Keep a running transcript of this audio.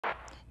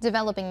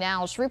Developing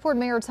now, Shreveport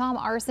Mayor Tom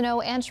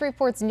Arsenault and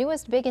Shreveport's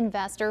newest big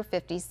investor,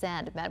 50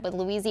 Cent, met with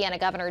Louisiana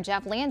Governor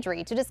Jeff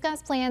Landry to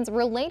discuss plans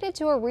related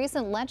to a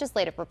recent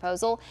legislative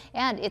proposal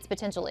and its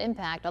potential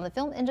impact on the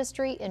film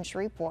industry in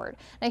Shreveport.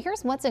 Now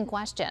here's what's in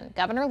question.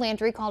 Governor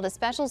Landry called a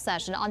special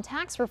session on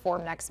tax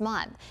reform next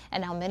month,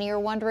 and now many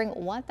are wondering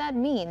what that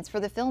means for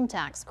the film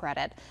tax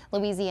credit.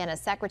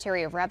 Louisiana's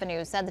Secretary of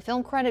Revenue said the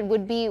film credit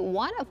would be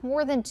one of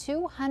more than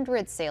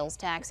 200 sales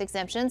tax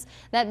exemptions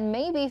that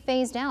may be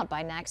phased out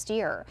by next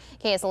year.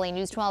 KSLA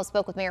News 12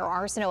 spoke with Mayor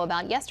Arsenault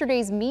about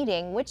yesterday's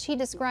meeting, which he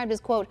described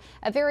as, quote,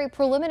 a very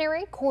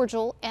preliminary,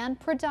 cordial, and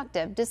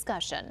productive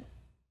discussion.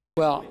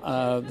 Well,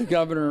 the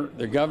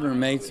governor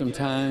made some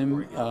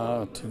time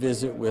to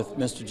visit with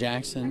Mr.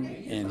 Jackson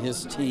and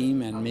his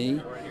team and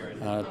me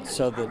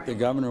so that the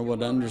governor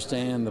would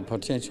understand the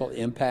potential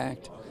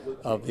impact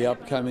of the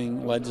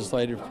upcoming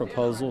legislative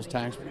proposals,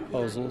 tax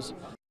proposals.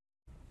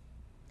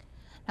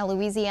 Now,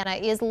 Louisiana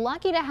is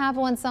lucky to have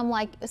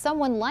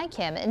someone like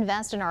him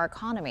invest in our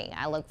economy.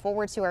 I look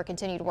forward to our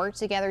continued work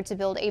together to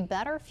build a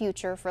better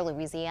future for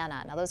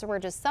Louisiana. Now, those were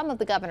just some of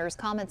the governor's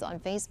comments on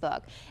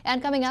Facebook.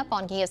 And coming up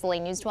on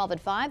KSLA News 12 at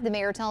 5, the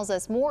mayor tells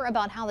us more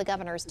about how the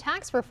governor's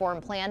tax reform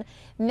plan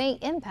may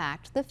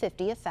impact the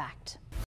 50 effect.